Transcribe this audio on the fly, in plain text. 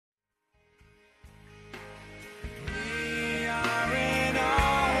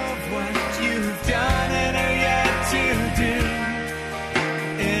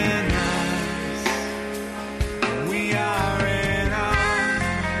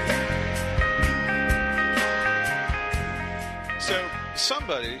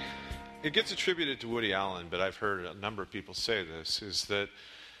Somebody, it gets attributed to Woody Allen, but I've heard a number of people say this, is that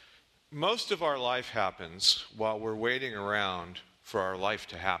most of our life happens while we're waiting around for our life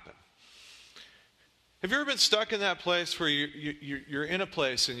to happen. Have you ever been stuck in that place where you're in a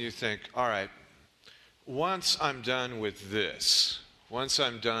place and you think, all right, once I'm done with this, once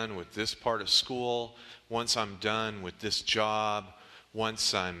I'm done with this part of school, once I'm done with this job,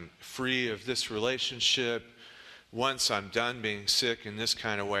 once I'm free of this relationship, once I'm done being sick in this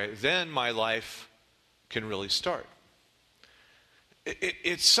kind of way, then my life can really start.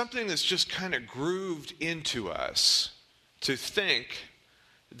 It's something that's just kind of grooved into us to think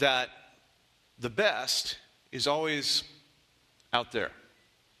that the best is always out there.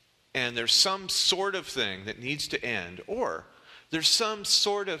 And there's some sort of thing that needs to end, or there's some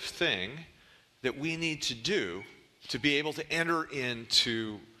sort of thing that we need to do to be able to enter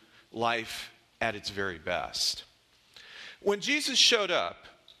into life at its very best. When Jesus showed up,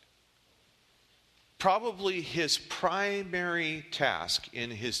 probably his primary task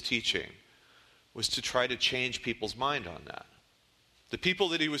in his teaching was to try to change people's mind on that. The people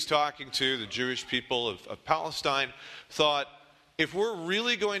that he was talking to, the Jewish people of Palestine, thought, if we're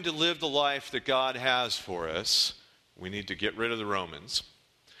really going to live the life that God has for us, we need to get rid of the Romans.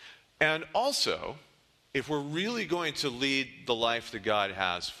 And also, if we're really going to lead the life that God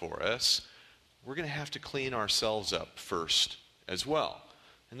has for us, we're going to have to clean ourselves up first as well.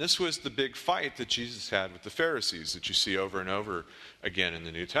 And this was the big fight that Jesus had with the Pharisees that you see over and over again in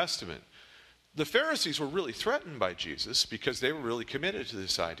the New Testament. The Pharisees were really threatened by Jesus because they were really committed to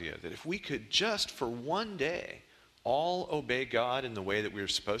this idea that if we could just for one day all obey God in the way that we are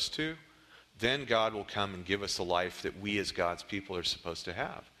supposed to, then God will come and give us the life that we as God's people are supposed to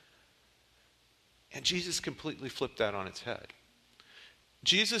have. And Jesus completely flipped that on its head.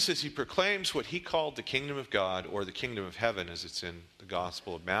 Jesus, as he proclaims what he called the kingdom of God, or the kingdom of heaven as it's in the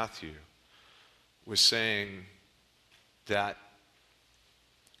Gospel of Matthew, was saying that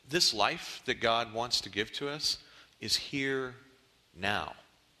this life that God wants to give to us is here now.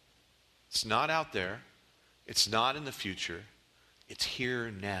 It's not out there. It's not in the future. It's here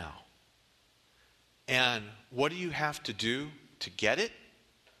now. And what do you have to do to get it?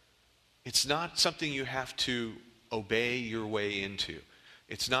 It's not something you have to obey your way into.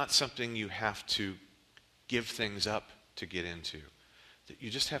 It's not something you have to give things up to get into. That you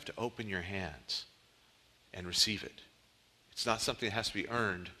just have to open your hands and receive it. It's not something that has to be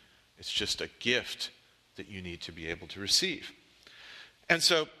earned. It's just a gift that you need to be able to receive. And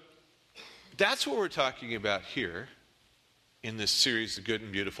so that's what we're talking about here in this series, The Good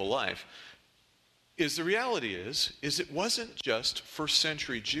and Beautiful Life. Is the reality is it wasn't just first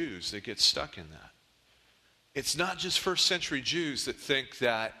century Jews that get stuck in that. It's not just first century Jews that think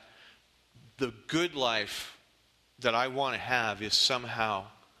that the good life that I want to have is somehow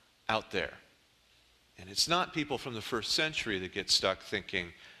out there. And it's not people from the first century that get stuck thinking,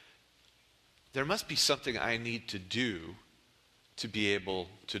 there must be something I need to do to be able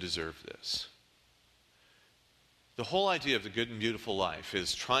to deserve this. The whole idea of the good and beautiful life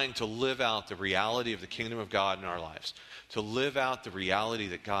is trying to live out the reality of the kingdom of God in our lives, to live out the reality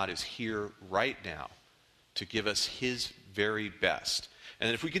that God is here right now to give us his very best.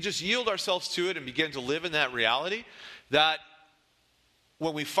 And if we could just yield ourselves to it and begin to live in that reality, that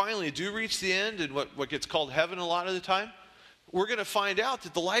when we finally do reach the end and what gets called heaven a lot of the time, we're going to find out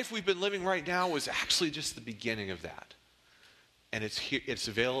that the life we've been living right now was actually just the beginning of that. And it's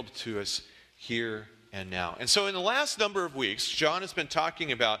available to us here and now. And so in the last number of weeks, John has been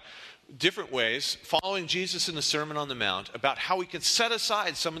talking about different ways, following Jesus in the Sermon on the Mount, about how we can set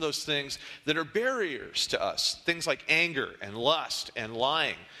aside some of those things that are barriers to us. Things like anger and lust and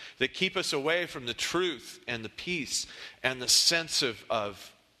lying that keep us away from the truth and the peace and the sense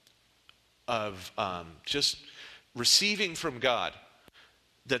of just receiving from God,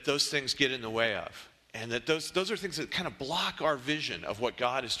 that those things get in the way of. And that those are things that kind of block our vision of what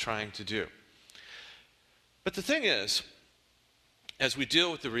God is trying to do. But the thing is, as we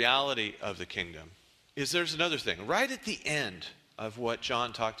deal with the reality of the kingdom, is there's another thing. Right at the end of what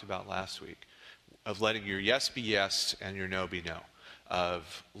John talked about last week, of letting your yes be yes and your no be no,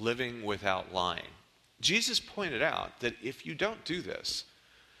 of living without lying, Jesus pointed out that if you don't do this,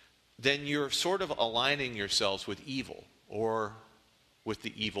 then you're sort of aligning yourselves with evil, or with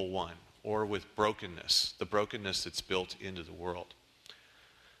the evil one, or with brokenness, the brokenness that's built into the world.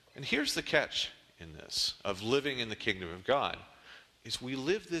 And here's the catch in this, of living in the kingdom of God, is we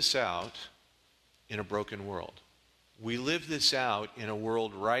live this out in a broken world. We live this out in a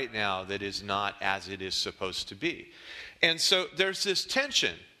world right now that is not as it is supposed to be. And so there's this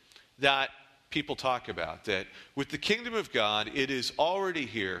tension that people talk about, that with the kingdom of God, it is already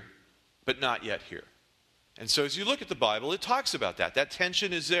here, but not yet here. And so as you look at the Bible, it talks about that. That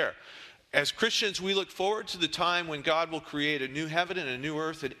tension is there. As Christians, we look forward to the time when God will create a new heaven and a new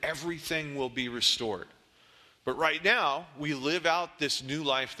earth and everything will be restored. But right now, we live out this new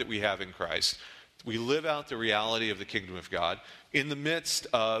life that we have in Christ. We live out the reality of the kingdom of God in the midst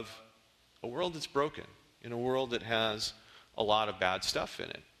of a world that's broken, in a world that has a lot of bad stuff in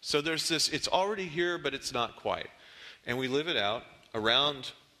it. So there's this, it's already here, but it's not quite. And we live it out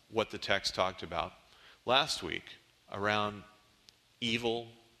around what the text talked about last week, around evil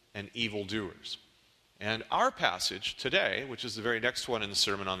and evildoers. And our passage today, which is the very next one in the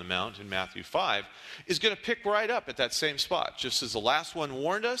Sermon on the Mount in Matthew 5, is going to pick right up at that same spot. Just as the last one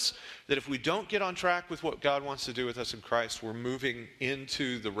warned us that if we don't get on track with what God wants to do with us in Christ, we're moving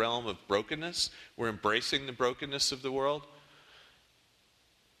into the realm of brokenness. We're embracing the brokenness of the world.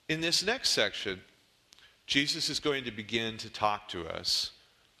 In this next section, Jesus is going to begin to talk to us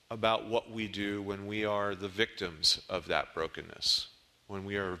about what we do when we are the victims of that brokenness, when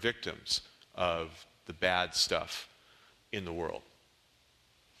we are victims of the bad stuff in the world.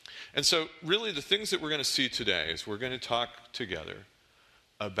 And so really the things that we're going to see today is we're going to talk together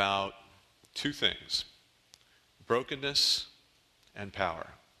about two things: brokenness and power.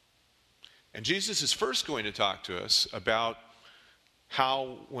 And Jesus is first going to talk to us about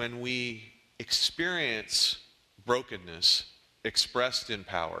how when we experience brokenness expressed in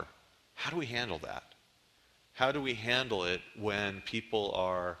power, how do we handle that? How do we handle it when people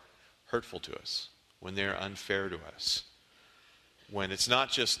are hurtful to us, when they're unfair to us, when it's not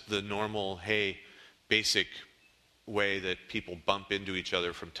just the normal, hey, basic way that people bump into each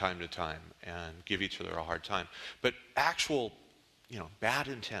other from time to time and give each other a hard time, but actual, bad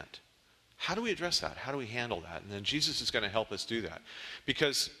intent. How do we address that? How do we handle that? And then Jesus is going to help us do that.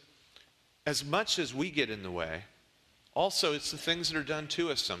 Because as much as we get in the way, also it's the things that are done to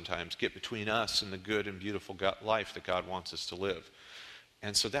us sometimes get between us and the good and beautiful life that God wants us to live.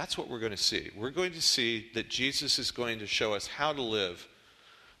 And so that's what we're going to see. We're going to see that Jesus is going to show us how to live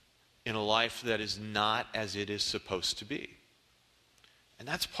in a life that is not as it is supposed to be. And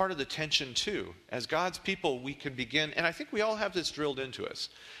that's part of the tension too. As God's people, we can begin, and I think we all have this drilled into us,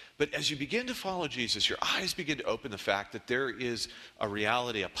 but as you begin to follow Jesus, your eyes begin to open the fact that there is a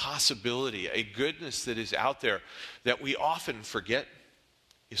reality, a possibility, a goodness that is out there that we often forget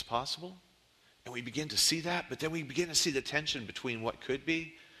is possible. And we begin to see that, but then we begin to see the tension between what could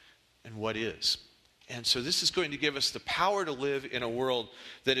be and what is. And so this is going to give us the power to live in a world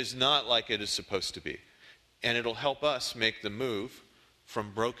that is not like it is supposed to be. And it'll help us make the move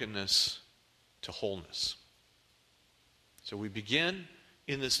from brokenness to wholeness. So we begin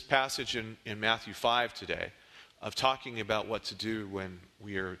in this passage in Matthew 5 today of talking about what to do when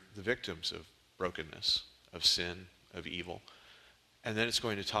we are the victims of brokenness, of sin, of evil. And then it's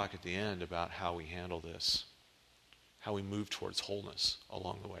going to talk at the end about how we handle this, how we move towards wholeness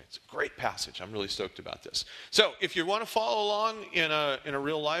along the way. It's a great passage. I'm really stoked about this. So if you want to follow along in a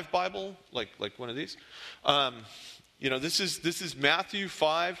real live Bible, like one of these, this is Matthew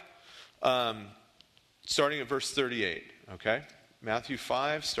 5, starting at verse 38, okay? Matthew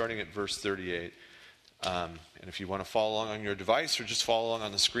 5, starting at verse 38. And if you want to follow along on your device or just follow along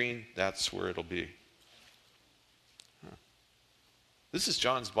on the screen, that's where it'll be. This is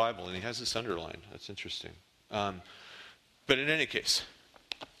John's Bible, and he has this underlined. That's interesting. But in any case,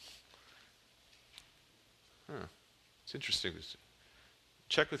 it's interesting.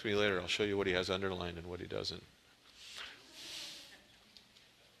 Check with me later. I'll show you what he has underlined and what he doesn't.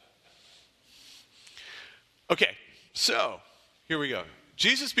 Okay, so here we go.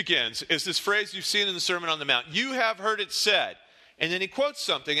 Jesus begins, is this phrase you've seen in the Sermon on the Mount. You have heard it said. And then he quotes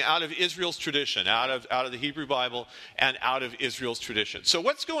something out of Israel's tradition, out of the Hebrew Bible and out of Israel's tradition. So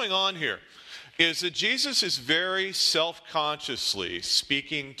what's going on here is that Jesus is very self-consciously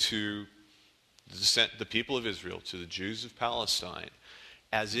speaking to the people of Israel, to the Jews of Palestine,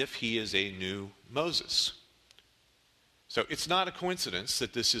 as if he is a new Moses. So it's not a coincidence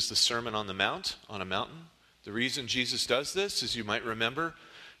that this is the Sermon on the Mount, on a mountain. The reason Jesus does this, as you might remember,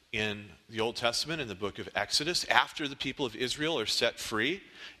 in the Old Testament, in the book of Exodus, after the people of Israel are set free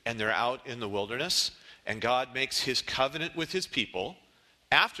and they're out in the wilderness, and God makes his covenant with his people.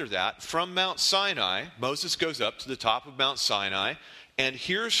 After that, from Mount Sinai, Moses goes up to the top of Mount Sinai and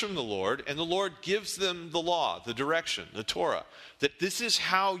hears from the Lord, and the Lord gives them the law, the direction, the Torah, that this is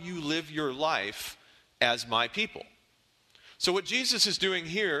how you live your life as my people. So what Jesus is doing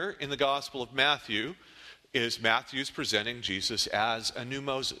here in the Gospel of Matthew is Matthew's presenting Jesus as a new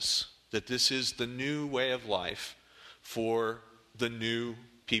Moses, that this is the new way of life for the new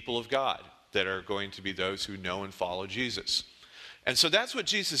people of God, that are going to be those who know and follow Jesus. And so that's what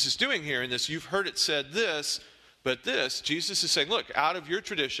Jesus is doing here in this. You've heard it said this, but this, Jesus is saying, look, out of your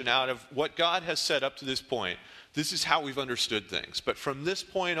tradition, out of what God has set up to this point, this is how we've understood things. But from this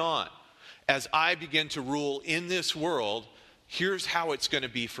point on, as I begin to rule in this world, here's how it's going to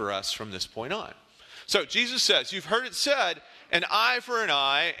be for us from this point on. So Jesus says, you've heard it said, an eye for an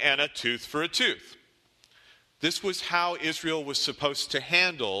eye and a tooth for a tooth. This was how Israel was supposed to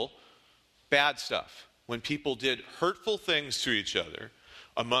handle bad stuff. When people did hurtful things to each other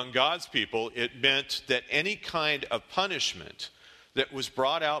among God's people, it meant that any kind of punishment that was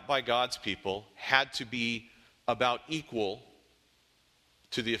brought out by God's people had to be about equal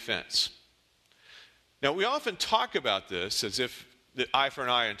to the offense. Now, we often talk about this as if the eye for an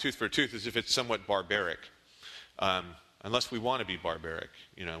eye and tooth for a tooth, as if it's somewhat barbaric. Unless we want to be barbaric.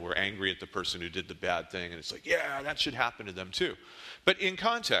 We're angry at the person who did the bad thing, and it's like, yeah, that should happen to them too. But in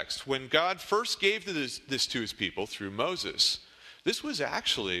context, when God first gave this to his people through Moses, this was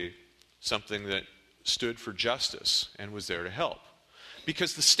actually something that stood for justice and was there to help.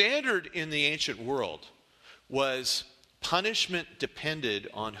 Because the standard in the ancient world was punishment depended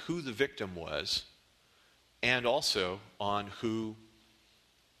on who the victim was and also on who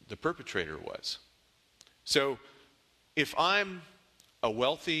the perpetrator was. So if I'm a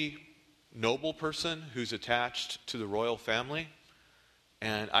wealthy, noble person who's attached to the royal family,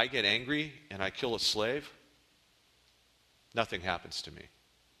 and I get angry and I kill a slave, nothing happens to me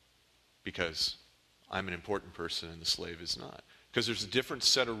because I'm an important person and the slave is not. Because there's a different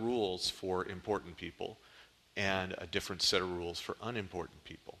set of rules for important people and a different set of rules for unimportant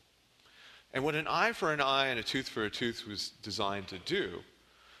people. And what an eye for an eye and a tooth for a tooth was designed to do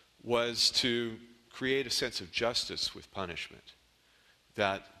was to create a sense of justice with punishment.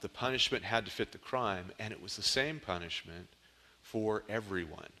 That the punishment had to fit the crime, and it was the same punishment for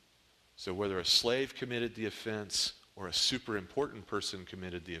everyone. So whether a slave committed the offense or a super important person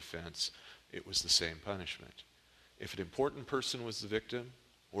committed the offense, it was the same punishment. If an important person was the victim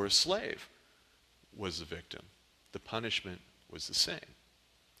or a slave was the victim, the punishment was the same.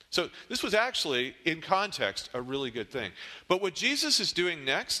 So this was actually, in context, a really good thing. But what Jesus is doing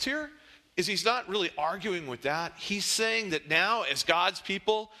next here is he's not really arguing with that. He's saying that now, as God's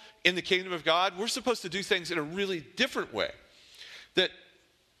people in the kingdom of God, we're supposed to do things in a really different way. That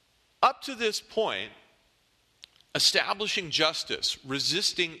up to this point, establishing justice,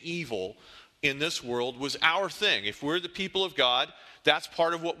 resisting evil in this world was our thing. If we're the people of God, that's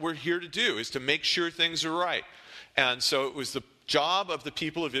part of what we're here to do, is to make sure things are right. And so it was the job of the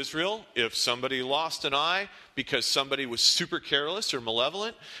people of Israel, if somebody lost an eye because somebody was super careless or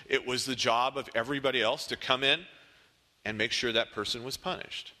malevolent, it was the job of everybody else to come in and make sure that person was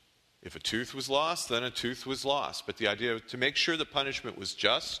punished. If a tooth was lost, then a tooth was lost. But the idea to make sure the punishment was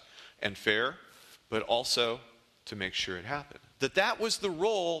just and fair, but also to make sure it happened. That was the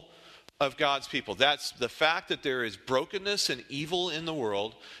role of God's people. That's the fact that there is brokenness and evil in the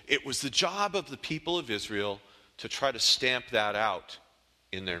world. It was the job of the people of Israel to try to stamp that out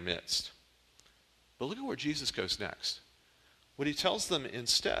in their midst. But look at where Jesus goes next. What he tells them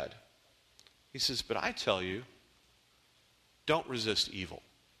instead, he says, but I tell you, don't resist evil,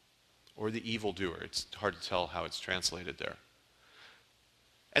 or the evildoer. It's hard to tell how it's translated there.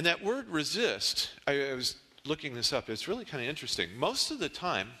 And that word resist, I was looking this up, it's really kind of interesting. Most of the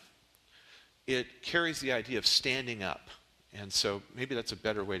time, it carries the idea of standing up. And so maybe that's a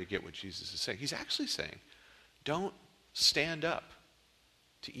better way to get what Jesus is saying. He's actually saying, don't stand up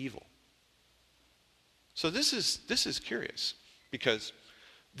to evil. So this is curious, because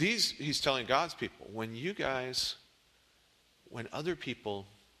he's telling God's people, when other people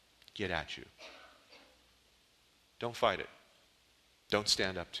get at you, don't fight it. Don't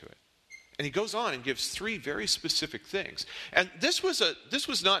stand up to it. And he goes on and gives 3 very specific things. And this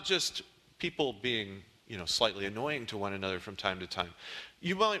was not just people being slightly annoying to one another from time to time.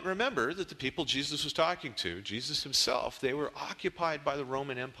 You might remember that the people Jesus was talking to, Jesus himself, they were occupied by the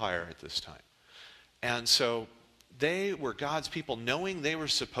Roman Empire at this time. And so they were God's people, knowing they were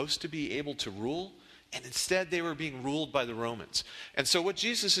supposed to be able to rule, and instead they were being ruled by the Romans. And so what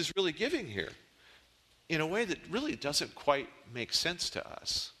Jesus is really giving here, in a way that really doesn't quite make sense to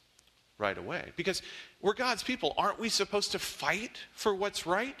us right away, because we're God's people. Aren't we supposed to fight for what's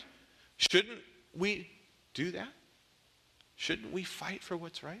right? Shouldn't we do that? Shouldn't we fight for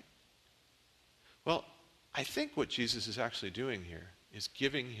what's right? Well, I think what Jesus is actually doing here is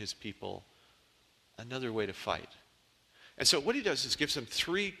giving his people another way to fight. And so what he does is gives them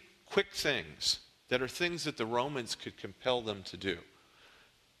 3 quick things that are things that the Romans could compel them to do.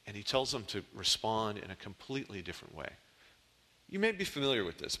 And he tells them to respond in a completely different way. You may be familiar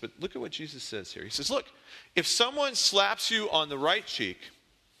with this, but look at what Jesus says here. He says, look, if someone slaps you on the right cheek,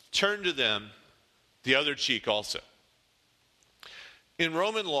 turn to them the other cheek also. In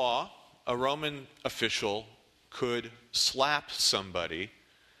Roman law, a Roman official could slap somebody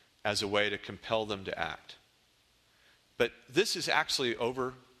as a way to compel them to act. But this is actually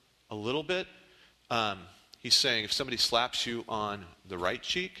over a little bit. He's saying if somebody slaps you on the right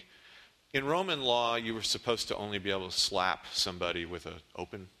cheek, in Roman law, you were supposed to only be able to slap somebody with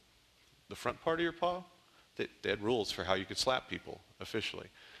the front part of your paw. They had rules for how you could slap people officially.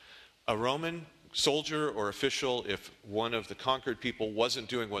 A Roman soldier or official, if one of the conquered people wasn't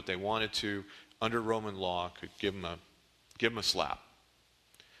doing what they wanted to, under Roman law, could give them a slap.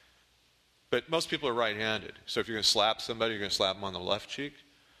 But most people are right-handed. So if you're going to slap somebody, you're going to slap them on the left cheek.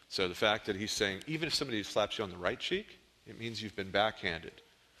 So the fact that he's saying, even if somebody slaps you on the right cheek, it means you've been backhanded.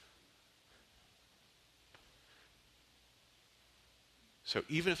 So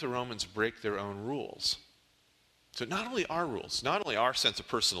even if the Romans break their own rules, so not only our rules, not only our sense of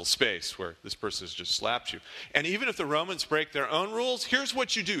personal space where this person has just slapped you, and even if the Romans break their own rules, here's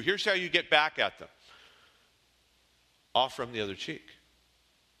what you do. Here's how you get back at them. Offer them the other cheek.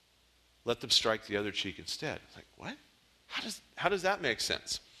 Let them strike the other cheek instead. It's like, what? How does that make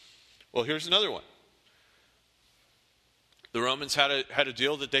sense? Well, here's another one. The Romans had a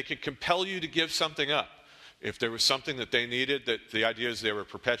deal that they could compel you to give something up. If there was something that they needed, that the idea is they were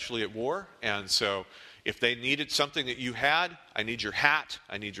perpetually at war, and so if they needed something that you had, I need your hat,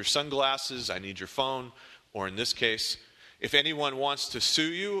 I need your sunglasses, I need your phone, or in this case, if anyone wants to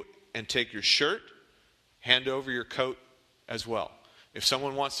sue you and take your shirt, hand over your coat as well. If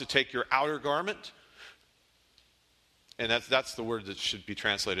someone wants to take your outer garment, and that's the word that should be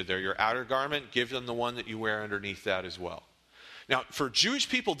translated there, your outer garment, give them the one that you wear underneath that as well. Now, for Jewish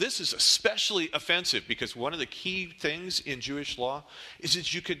people, this is especially offensive because one of the key things in Jewish law is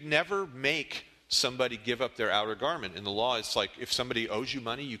that you could never make somebody give up their outer garment. In the law, it's like if somebody owes you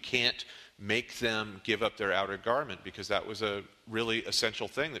money, you can't make them give up their outer garment because that was a really essential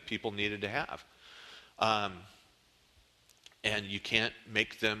thing that people needed to have. And you can't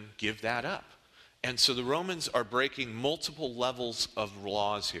make them give that up. And so the Romans are breaking multiple levels of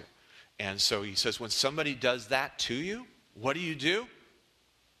laws here. And so he says, when somebody does that to you, what do?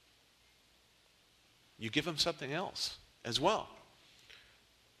 You give them something else as well.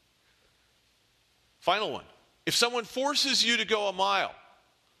 Final one. If someone forces you to go a mile,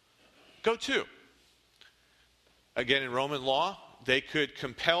 go 2. Again, in Roman law, they could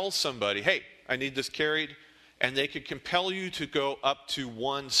compel somebody, hey, I need this carried, and they could compel you to go up to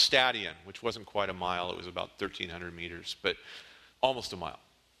 1 stadion, which wasn't quite a mile. It was about 1,300 meters, but almost a mile.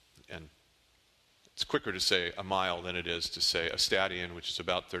 And it's quicker to say a mile than it is to say a stadion, which is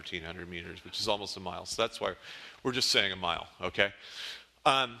about 1,300 meters, which is almost a mile. So that's why we're just saying a mile, okay?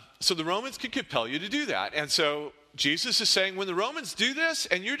 So the Romans could compel you to do that. And so Jesus is saying, when the Romans do this,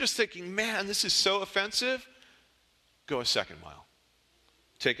 and you're just thinking, man, this is so offensive, go a 2nd mile.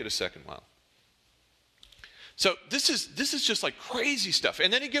 Take it a 2nd mile. So this is just like crazy stuff.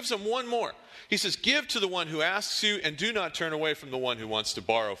 And then he gives them one more. He says, give to the one who asks you and do not turn away from the one who wants to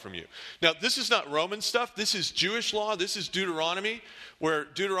borrow from you. Now, this is not Roman stuff. This is Jewish law. This is Deuteronomy, where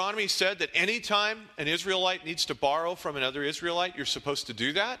Deuteronomy said that anytime an Israelite needs to borrow from another Israelite, you're supposed to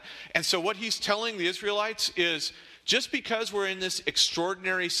do that. And so what he's telling the Israelites is, just because we're in this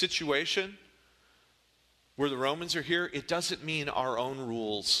extraordinary situation where the Romans are here, it doesn't mean our own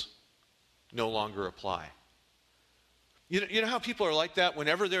rules no longer apply. You know how people are like that?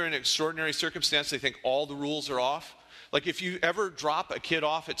 Whenever they're in an extraordinary circumstance, they think all the rules are off. Like if you ever drop a kid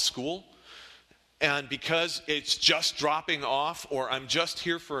off at school, and because it's just dropping off, or I'm just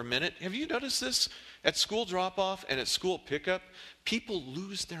here for a minute. Have you noticed this? At school drop-off and at school pickup, people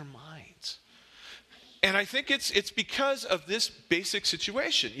lose their minds. And I think it's because of this basic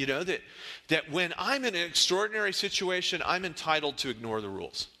situation, that when I'm in an extraordinary situation, I'm entitled to ignore the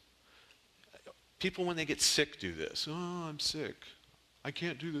rules. People, when they get sick, do this. Oh, I'm sick. I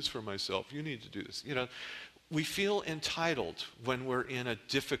can't do this for myself. You need to do this. We feel entitled when we're in a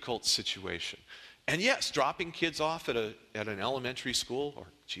difficult situation. And yes, dropping kids off at an elementary school, or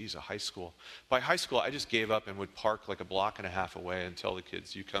a high school. By high school, I just gave up and would park like a block and a half away and tell the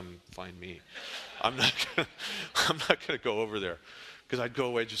kids, you come find me. I'm not gonna go over there. Because I'd go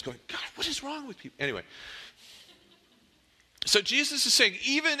away just going, God, what is wrong with people? Anyway. So Jesus is saying,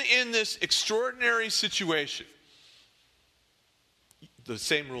 even in this extraordinary situation, the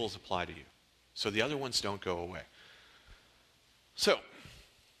same rules apply to you. So the other ones don't go away. So,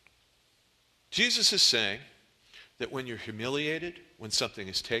 Jesus is saying that when you're humiliated, when something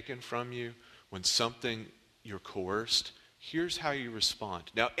is taken from you, when you're coerced, Here's how you respond.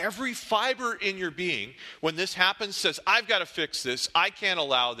 Now, every fiber in your being, when this happens, says, I've got to fix this. I can't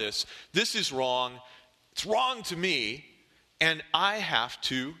allow this. This is wrong. It's wrong to me. And I have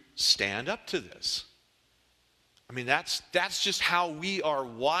to stand up to this. I mean, that's just how we are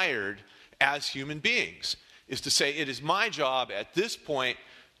wired as human beings, is to say, it is my job at this point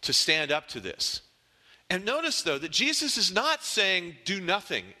to stand up to this. And notice, though, that Jesus is not saying do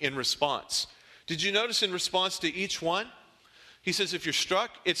nothing in response. Did you notice in response to each one? He says if you're struck,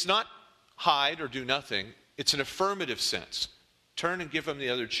 it's not hide or do nothing. It's an affirmative sense. Turn and give them the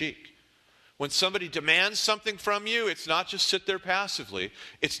other cheek. When somebody demands something from you, it's not just sit there passively.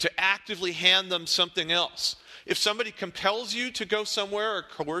 It's to actively hand them something else. If somebody compels you to go somewhere or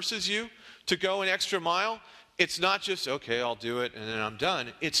coerces you to go an extra mile, it's not just, okay, I'll do it and then I'm done.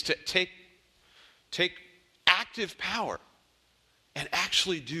 It's to take active power and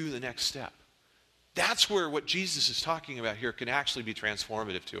actually do the next step. That's where what Jesus is talking about here can actually be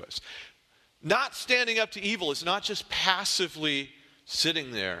transformative to us. Not standing up to evil is not just passively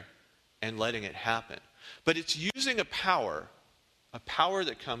sitting there and letting it happen, but it's using a power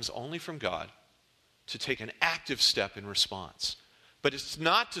that comes only from God, to take an active step in response. But it's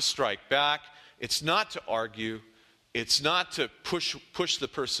not to strike back, it's not to argue, it's not to push the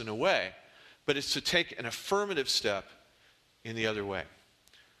person away, but it's to take an affirmative step in the other way.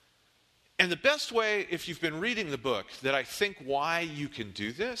 And the best way, if you've been reading the book, that I think why you can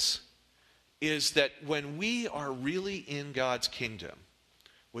do this is that when we are really in God's kingdom,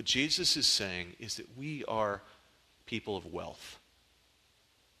 what Jesus is saying is that we are people of wealth.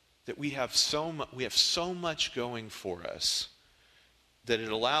 That we have so much going for us that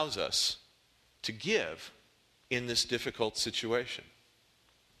it allows us to give in this difficult situation.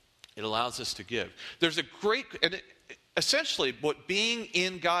 It allows us to give. There's a great... Essentially, what being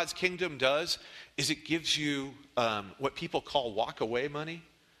in God's kingdom does is it gives you what people call walk-away money.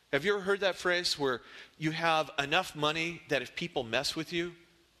 Have you ever heard that phrase where you have enough money that if people mess with you,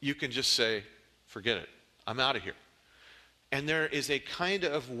 you can just say, forget it, I'm out of here. And there is a kind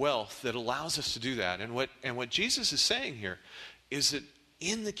of wealth that allows us to do that. And what Jesus is saying here is that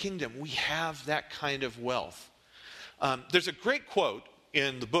in the kingdom, we have that kind of wealth. There's a great quote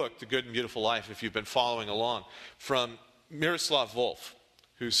in the book, The Good and Beautiful Life, if you've been following along, from Miroslav Volf,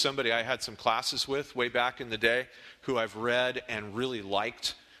 who's somebody I had some classes with way back in the day, who I've read and really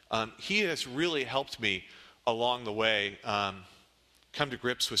liked. He has really helped me along the way come to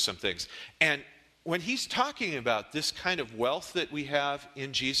grips with some things. And when he's talking about this kind of wealth that we have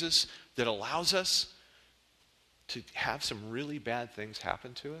in Jesus that allows us to have some really bad things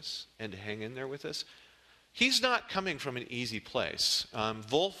happen to us and to hang in there with us, he's not coming from an easy place.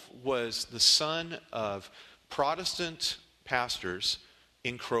 Volf was the son of Protestant pastors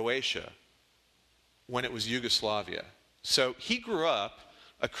in Croatia when it was Yugoslavia. So he grew up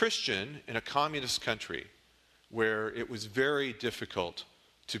a Christian in a communist country where it was very difficult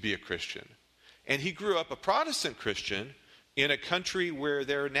to be a Christian. And he grew up a Protestant Christian in a country where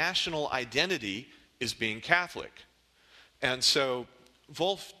their national identity is being Catholic. And so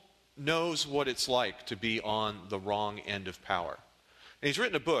Volf knows what it's like to be on the wrong end of power. And he's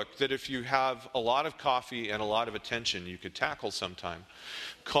written a book that if you have a lot of coffee and a lot of attention, you could tackle sometime,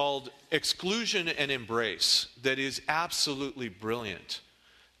 called Exclusion and Embrace, that is absolutely brilliant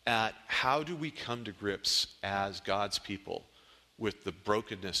at how do we come to grips as God's people with the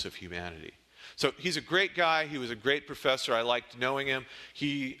brokenness of humanity. So he's a great guy. He was a great professor. I liked knowing him.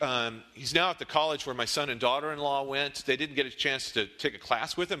 He's now at the college where my son and daughter-in-law went. They didn't get a chance to take a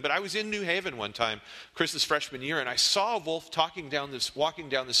class with him, but I was in New Haven one time, Chris's freshman year, and I saw Volf walking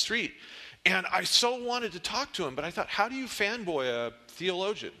down the street, and I so wanted to talk to him, but I thought, how do you fanboy a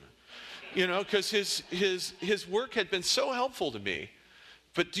theologian? You know, because his work had been so helpful to me.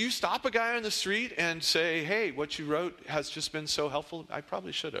 But do you stop a guy on the street and say, hey, what you wrote has just been so helpful? I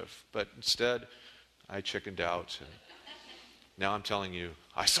probably should have. But instead, I chickened out. And now I'm telling you,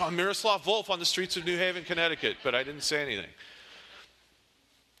 I saw Miroslav Volf on the streets of New Haven, Connecticut, but I didn't say anything.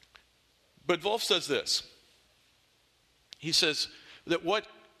 But Volf says this. He says that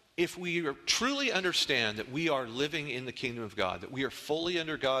if we truly understand that we are living in the kingdom of God, that we are fully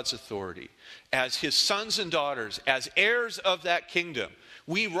under God's authority, as his sons and daughters, as heirs of that kingdom,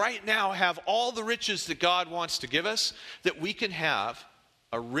 we right now have all the riches that God wants to give us, that we can have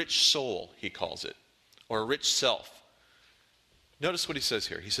a rich soul, he calls it, or a rich self. Notice what he says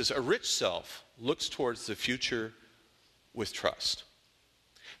here. He says, a rich self looks towards the future with trust.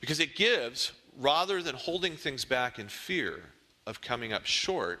 Because it gives, rather than holding things back in fear of coming up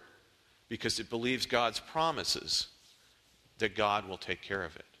short, because it believes God's promises that God will take care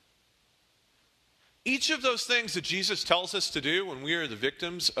of it. Each of those things that Jesus tells us to do when we are the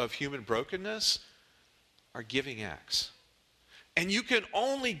victims of human brokenness are giving acts. And you can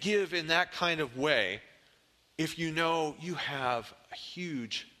only give in that kind of way if you know you have a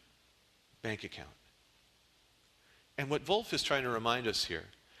huge bank account. And what Wolf is trying to remind us here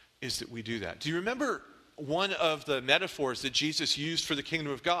is that we do that. Do you remember one of the metaphors that Jesus used for the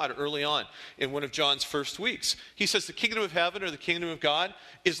kingdom of God early on in one of John's first weeks? He says the kingdom of heaven or the kingdom of God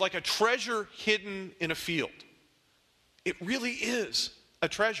is like a treasure hidden in a field. It really is a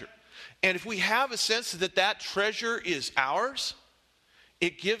treasure. And if we have a sense that that treasure is ours,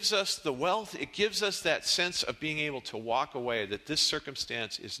 it gives us the wealth, it gives us that sense of being able to walk away, that this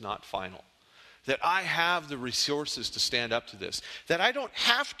circumstance is not final. That I have the resources to stand up to this. That I don't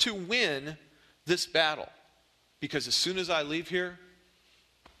have to win this battle. Because as soon as I leave here,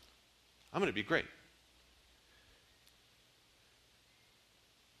 I'm going to be great.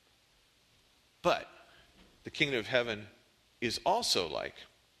 But the kingdom of heaven is also like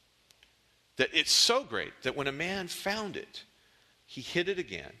that it's so great that when a man found it, he hid it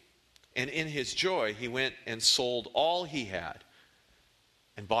again. And in his joy, he went and sold all he had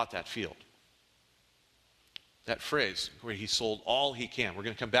and bought that field. That phrase, where he sold all he can. We're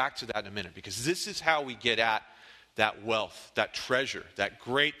going to come back to that in a minute, because this is how we get at that wealth, that treasure, that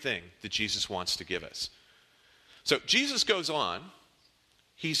great thing that Jesus wants to give us. So Jesus goes on.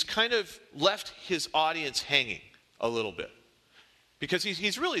 He's kind of left his audience hanging a little bit, because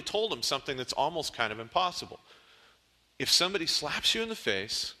he's really told them something that's almost kind of impossible. If somebody slaps you in the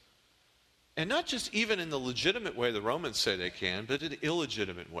face, and not just even in the legitimate way the Romans say they can, but in an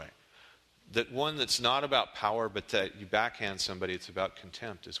illegitimate way, that one that's not about power, but that you backhand somebody, it's about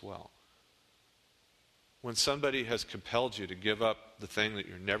contempt as well. When somebody has compelled you to give up the thing that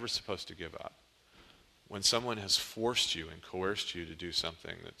you're never supposed to give up, when someone has forced you and coerced you to do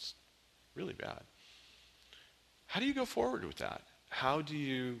something that's really bad, how do you go forward with that? How do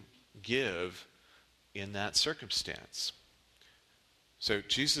you give in that circumstance? So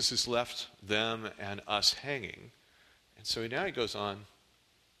Jesus has left them and us hanging. And so now he goes on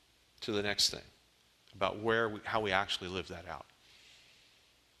to the next thing about how we actually live that out.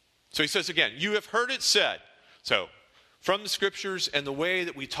 So he says again, you have heard it said. So from the scriptures and the way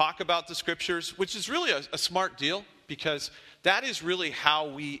that we talk about the scriptures, which is really a smart deal, because that is really how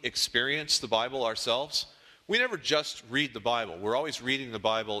we experience the Bible ourselves. We never just read the Bible. We're always reading the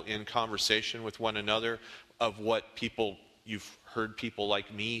Bible in conversation with one another of what you've heard people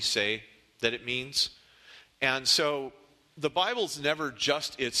like me say that it means. And so the Bible's never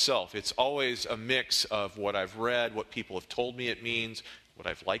just itself. It's always a mix of what I've read, what people have told me it means, what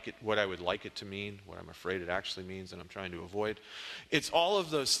I would like it to mean, what I'm afraid it actually means and I'm trying to avoid. It's all of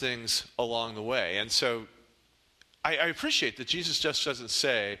those things along the way. And so I appreciate that Jesus just doesn't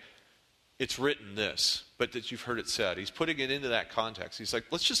say, it's written this, but that you've heard it said. He's putting it into that context. He's like,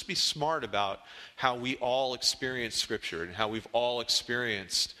 let's just be smart about how we all experience Scripture and how we've all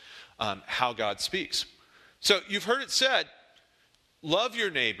experienced how God speaks. So you've heard it said, love your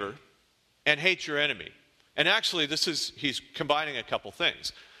neighbor and hate your enemy. And actually, he's combining a couple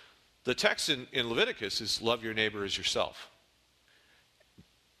things. The text in Leviticus is love your neighbor as yourself.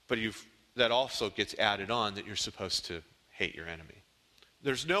 But that also gets added on that you're supposed to hate your enemy.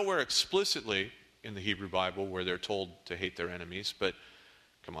 There's nowhere explicitly in the Hebrew Bible where they're told to hate their enemies, but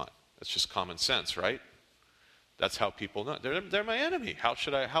come on, that's just common sense, right? That's how people know. They're my enemy. How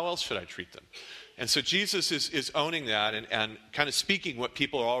else should I treat them? And so Jesus is owning that and kind of speaking what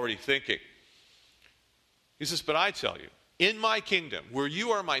people are already thinking. He says, but I tell you, in my kingdom, where you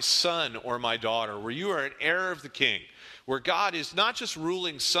are my son or my daughter, where you are an heir of the king, where God is not just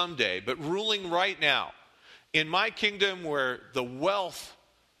ruling someday, but ruling right now, in my kingdom where the wealth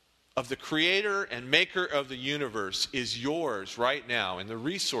of the creator and maker of the universe is yours right now, and the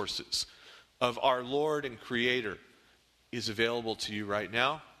resources of our Lord and Creator is available to you right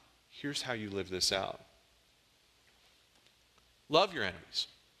now, here's how you live this out. Love your enemies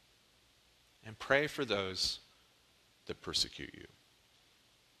and pray for those that persecute you.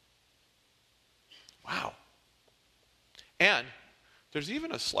 Wow. And there's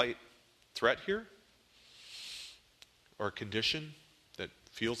even a slight threat here, or a condition that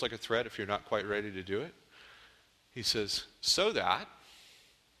feels like a threat if you're not quite ready to do it. He says, so that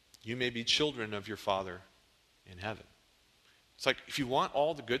you may be children of your Father in heaven. It's like, if you want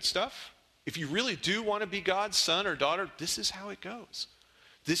all the good stuff, if you really do want to be God's son or daughter, this is how it goes.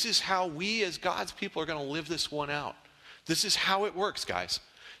 This is how we as God's people are going to live this one out. This is how it works, guys.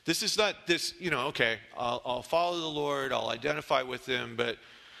 This is not this, okay, I'll follow the Lord, I'll identify with him, but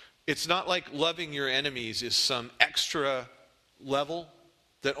it's not like loving your enemies is some extra level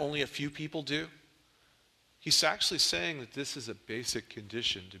that only a few people do. He's actually saying that this is a basic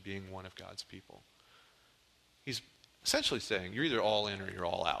condition to being one of God's people. He's essentially saying you're either all in or you're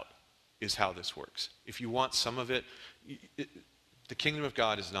all out, is how this works. If you want some of it, the kingdom of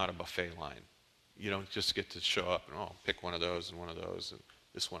God is not a buffet line. You don't just get to show up and, pick one of those and one of those, and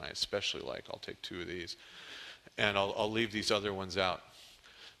this one I especially like. I'll take 2 of these, and I'll leave these other ones out.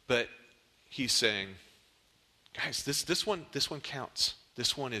 But he's saying, guys, this one counts.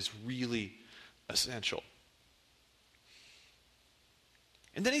 This one is really essential.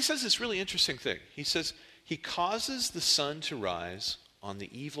 And then he says this really interesting thing. He says, he causes the sun to rise on the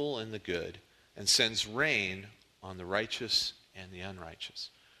evil and the good, and sends rain on the righteous and the unrighteous.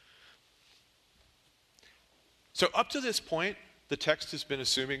 So up to this point, the text has been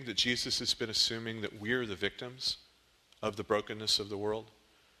assuming that Jesus has been assuming that we're the victims of the brokenness of the world.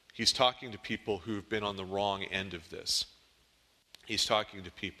 He's talking to people who have been on the wrong end of this. He's talking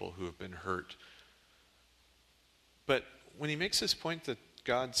to people who have been hurt. But when he makes this point that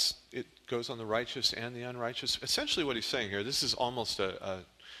it goes on the righteous and the unrighteous, essentially what he's saying here, this is almost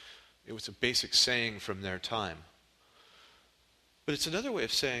it was a basic saying from their time. But it's another way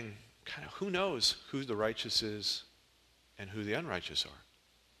of saying, kind of, who knows who the righteous is and who the unrighteous are?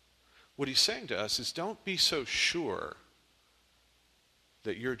 What he's saying to us is, don't be so sure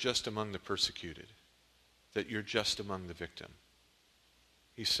that you're just among the persecuted, that you're just among the victim.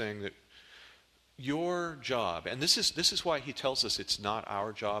 He's saying that your job, and this is why he tells us it's not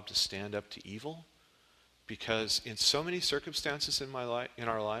our job to stand up to evil, because in so many circumstances in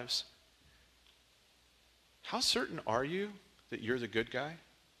our lives, how certain are you that you're the good guy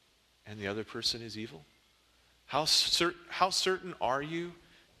and the other person is evil? How certain are you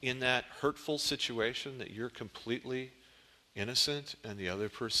in that hurtful situation that you're completely innocent and the other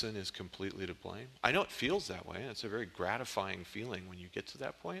person is completely to blame? I know it feels that way. It's a very gratifying feeling when you get to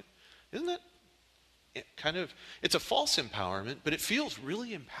that point. Isn't it? It's a false empowerment, but it feels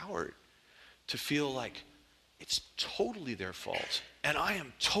really empowered to feel like it's totally their fault and I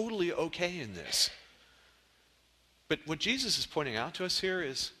am totally okay in this. But what Jesus is pointing out to us here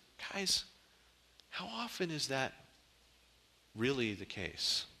is, guys, how often is that really the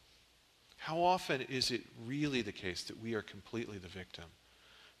case? How often is it really the case that we are completely the victim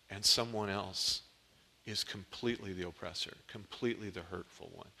and someone else is completely the oppressor, completely the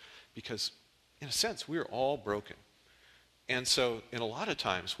hurtful one? Because in a sense, we're all broken. And so, in a lot of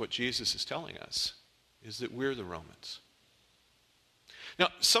times, what Jesus is telling us is that we're the Romans. Now,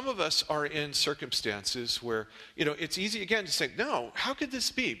 some of us are in circumstances where, it's easy again to say, no, how could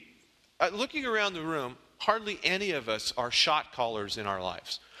this be? Looking around the room, hardly any of us are shot callers in our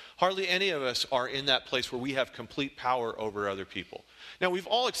lives. Hardly any of us are in that place where we have complete power over other people. Now, we've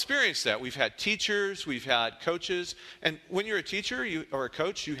all experienced that. We've had teachers, we've had coaches, and when you're a teacher or a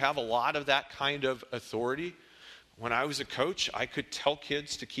coach, you have a lot of that kind of authority. When I was a coach, I could tell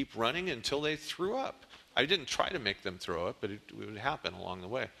kids to keep running until they threw up. I didn't try to make them throw up, but it would happen along the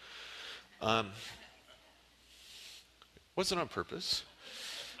way. Wasn't on purpose.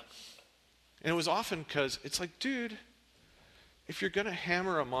 And it was often because it's like, dude, if you're going to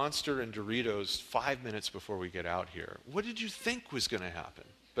hammer a Monster and Doritos 5 minutes before we get out here, what did you think was going to happen?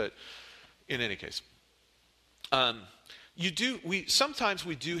 But in any case, sometimes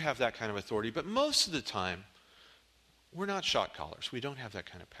we do have that kind of authority, but most of the time, we're not shot callers. We don't have that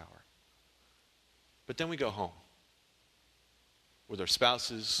kind of power. But then we go home with our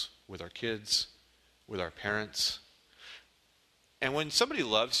spouses, with our kids, with our parents. And when somebody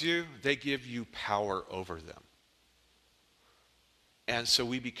loves you, they give you power over them. And so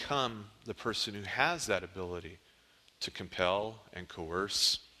we become the person who has that ability to compel and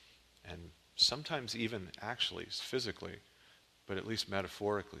coerce and sometimes even actually physically, but at least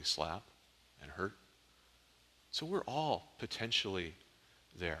metaphorically slap and hurt. So we're all potentially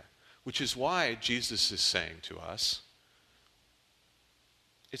there, which is why Jesus is saying to us,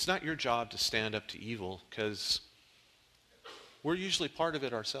 it's not your job to stand up to evil because we're usually part of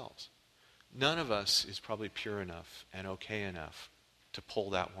it ourselves. None of us is probably pure enough and okay enough to pull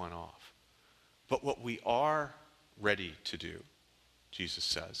that one off. But what we are ready to do, Jesus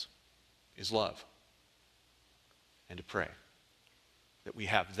says, is love and to pray. That we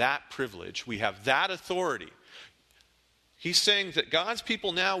have that privilege, we have that authority. He's saying that God's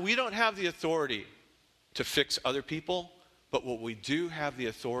people now, we don't have the authority to fix other people, but what we do have the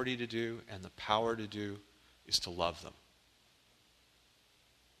authority to do and the power to do is to love them.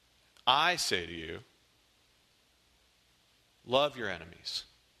 I say to you, love your enemies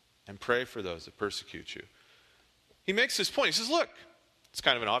and pray for those that persecute you. He makes this point. He says, look, it's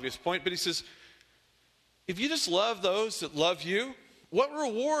kind of an obvious point, but he says, if you just love those that love you, what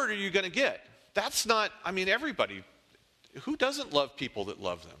reward are you going to get? that's not, I mean, everybody, who doesn't love people that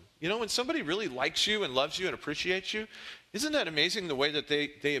love them? You know, when somebody really likes you and loves you and appreciates you, isn't that amazing the way that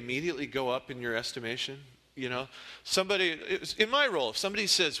they immediately go up in your estimation? You know, in my role, if somebody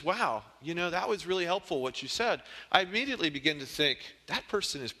says, wow, you know, that was really helpful what you said, I immediately begin to think, that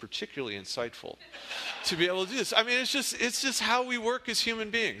person is particularly insightful to be able to do this. I mean, it's just how we work as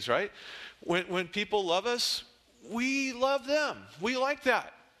human beings, right? When people love us, we love them. We like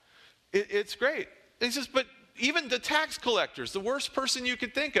that. It's great. It's just, but even the tax collectors, the worst person you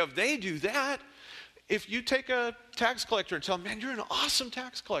could think of, they do that. If you take a tax collector and tell him, man, you're an awesome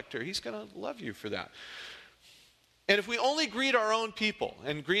tax collector, he's going to love you for that. And if we only greet our own people,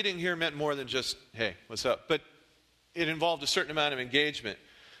 and greeting here meant more than just, hey, what's up? But it involved a certain amount of engagement.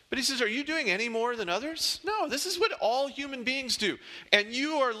 But he says, are you doing any more than others? No, this is what all human beings do. And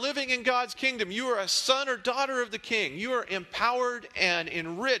you are living in God's kingdom. You are a son or daughter of the King. You are empowered and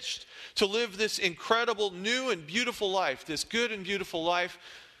enriched to live this incredible, new and beautiful life, this good and beautiful life.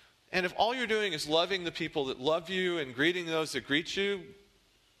 And if all you're doing is loving the people that love you and greeting those that greet you,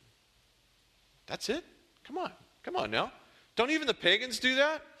 that's it? Come on now. Don't even the pagans do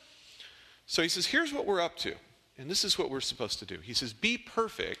that? So he says, here's what we're up to. And this is what we're supposed to do. He says, be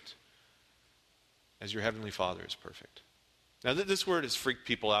perfect as your heavenly Father is perfect. Now, this word has freaked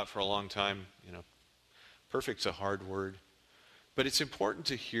people out for a long time. You know, perfect's a hard word. But it's important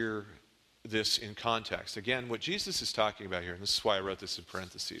to hear this in context. Again, what Jesus is talking about here, and this is why I wrote this in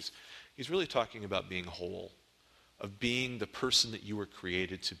parentheses, he's really talking about being whole, of being the person that you were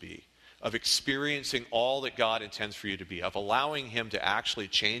created to be, of experiencing all that God intends for you to be, of allowing him to actually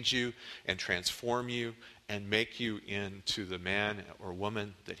change you and transform you and make you into the man or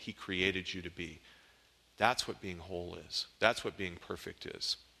woman that he created you to be. That's what being whole is. That's what being perfect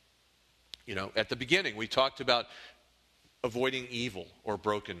is. You know, at the beginning, we talked about avoiding evil or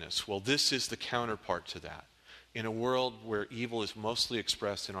brokenness. Well, this is the counterpart to that. In a world where evil is mostly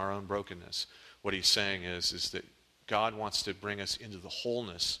expressed in our own brokenness, what he's saying is that God wants to bring us into the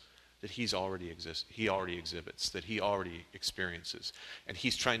wholeness that he already exhibits, that he already experiences. And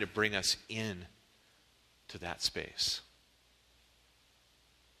he's trying to bring us in to that space.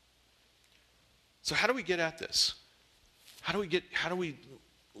 So how do we get at this? How do we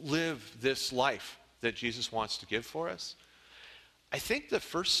live this life that Jesus wants to give for us? I think the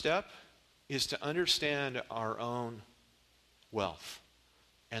first step is to understand our own wealth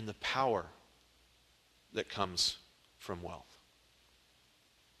and the power that comes from wealth.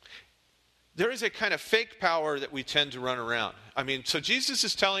 There is a kind of fake power that we tend to run around. I mean, so Jesus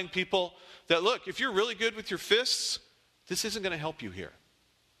is telling people that, look, if you're really good with your fists, this isn't going to help you here.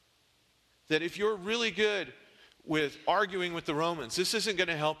 That if you're really good with arguing with the Romans, this isn't going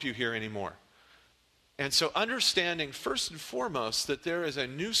to help you here anymore. And so understanding first and foremost that there is a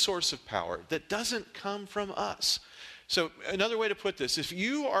new source of power that doesn't come from us. So another way to put this, if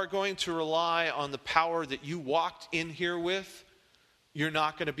you are going to rely on the power that you walked in here with, you're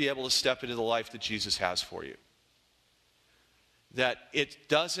not going to be able to step into the life that Jesus has for you. That it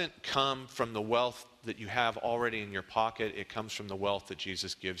doesn't come from the wealth that you have already in your pocket. It comes from the wealth that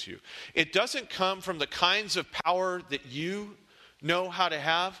Jesus gives you. It doesn't come from the kinds of power that you know how to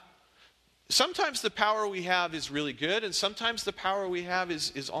have. Sometimes the power we have is really good, and sometimes the power we have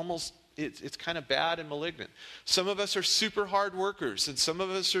is almost, it's kind of bad and malignant. Some of us are super hard workers, and some of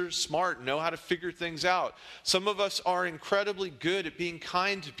us are smart and know how to figure things out. Some of us are incredibly good at being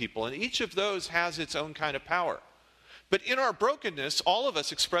kind to people, and each of those has its own kind of power. But in our brokenness, all of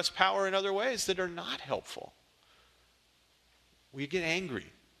us express power in other ways that are not helpful. We get angry.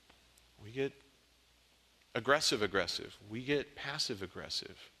 We get aggressive. We get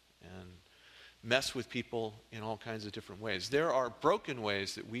passive-aggressive and mess with people in all kinds of different ways. There are broken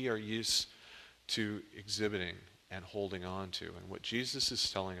ways that we are used to exhibiting and holding on to. And what Jesus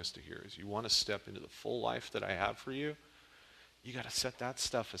is telling us to hear is, you want to step into the full life that I have for you, you got to set that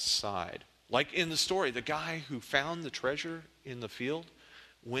stuff aside. Like in the story, the guy who found the treasure in the field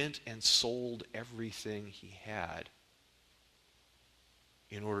went and sold everything he had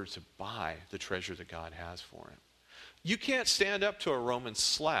in order to buy the treasure that God has for him. You can't stand up to a Roman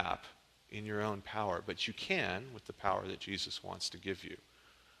slap in your own power, but you can with the power that Jesus wants to give you.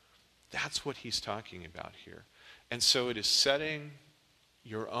 That's what he's talking about here. And so it is setting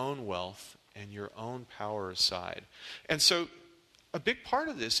your own wealth and your own power aside. And so a big part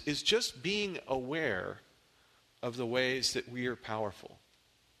of this is just being aware of the ways that we are powerful,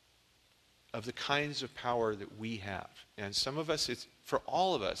 of the kinds of power that we have. And some of us, for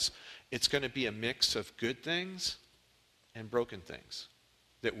all of us, it's going to be a mix of good things and broken things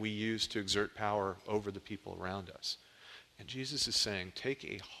that we use to exert power over the people around us. And Jesus is saying, take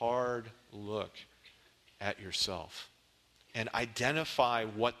a hard look at yourself and identify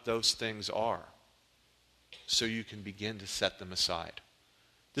what those things are so you can begin to set them aside.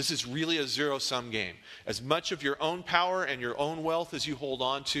 This is really a zero-sum game. As much of your own power and your own wealth as you hold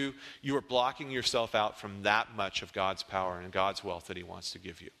on to, you are blocking yourself out from that much of God's power and God's wealth that he wants to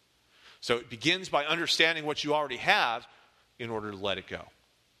give you. So it begins by understanding what you already have in order to let it go.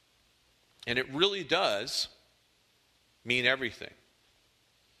 And it really does mean everything.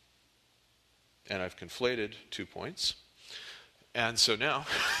 And I've conflated 2 points. And so now,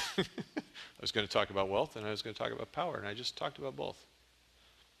 I was going to talk about wealth and I was going to talk about power, and I just talked about both.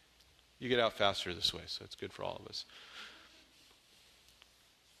 You get out faster this way, so it's good for all of us.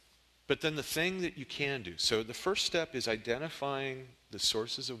 But then the thing that you can do, so the first step is identifying the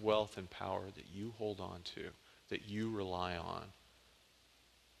sources of wealth and power that you hold on to, that you rely on,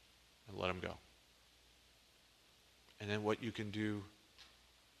 and let them go. And then what you can do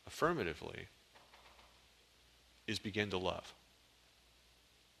affirmatively is begin to love.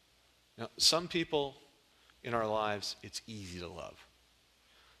 Now, some people in our lives, it's easy to love.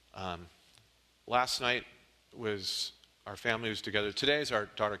 Last night our family was together. Today is our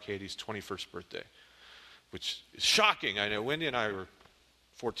daughter Katie's 21st birthday, which is shocking. I know Wendy and I were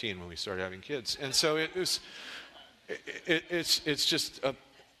 14 when we started having kids. And so it's just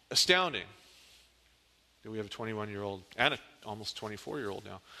astounding that we have a 21-year-old and an almost 24-year-old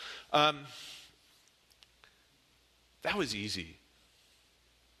now. That was easy.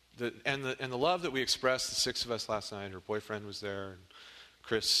 And the love that we expressed, the six of us last night, her boyfriend was there, and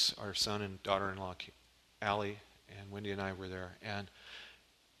Chris, our son and daughter-in-law, Allie, and Wendy and I were there. And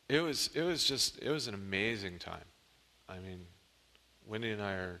it was an amazing time. I mean, Wendy and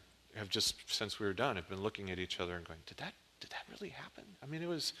I have just, since we were done, have been looking at each other and going, did that really happen? I mean, it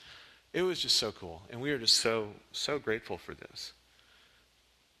was just so cool. And we are just so grateful for this.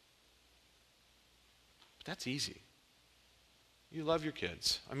 But that's easy. You love your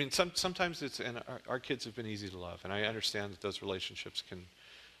kids. I mean, sometimes and our kids have been easy to love, and I understand that those relationships can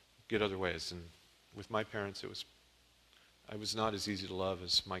get other ways. And with my parents, I was not as easy to love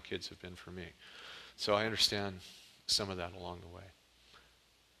as my kids have been for me. So I understand some of that along the way.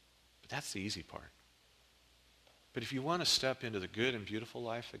 But that's the easy part. But if you want to step into the good and beautiful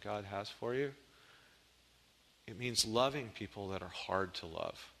life that God has for you, it means loving people that are hard to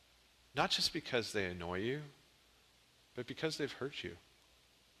love. Not just because they annoy you, but because they've hurt you.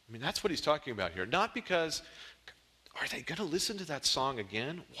 I mean, that's what he's talking about here. Not because, are they going to listen to that song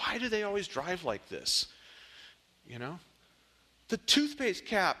again? Why do they always drive like this? You know? The toothpaste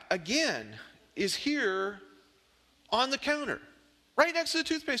cap, again, is here on the counter, right next to the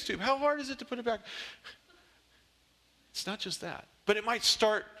toothpaste tube. How hard is it to put it back? It's not just that. But it might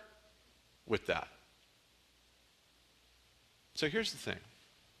start with that. So here's the thing.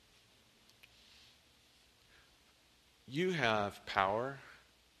 You have power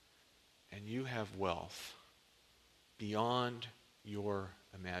and you have wealth beyond your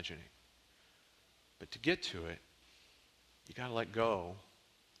imagining. But to get to it, you got to let go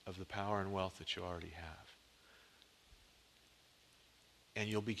of the power and wealth that you already have. And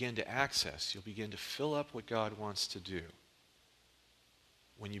you'll begin to fill up what God wants to do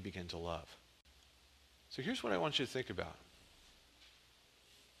when you begin to love. So here's what I want you to think about.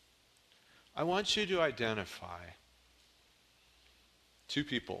 I want you to identify 2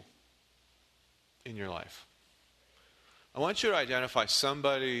 people in your life. I want you to identify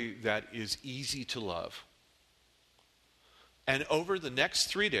somebody that is easy to love. And over the next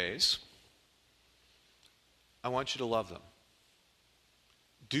 3 days, I want you to love them.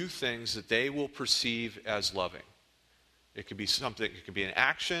 Do things that they will perceive as loving. It could be something, it could be an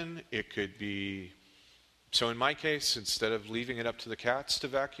action, it could be, so in my case, instead of leaving it up to the cats to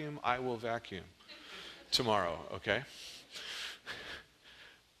vacuum, I will vacuum tomorrow, okay?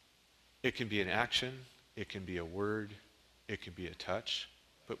 It can be an action, it can be a word, it can be a touch.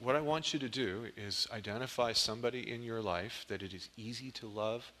 But what I want you to do is identify somebody in your life that it is easy to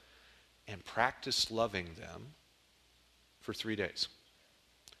love and practice loving them for 3 days.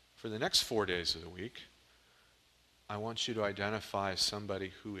 For the next 4 days of the week, I want you to identify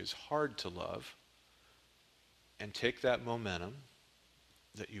somebody who is hard to love and take that momentum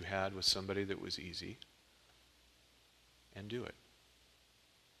that you had with somebody that was easy and do it.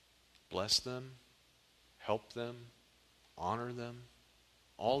 Bless them, help them, honor them,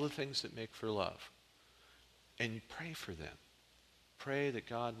 all the things that make for love. And you pray for them. Pray that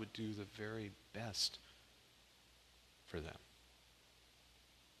God would do the very best for them.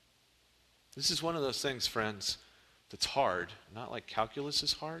 This is one of those things, friends, that's hard. Not like calculus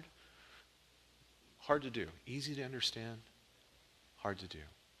is hard. Hard to do. Easy to understand, hard to do,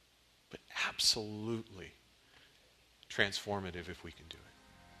 but absolutely transformative if we can do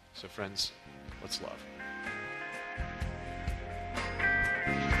it. So friends, let's love.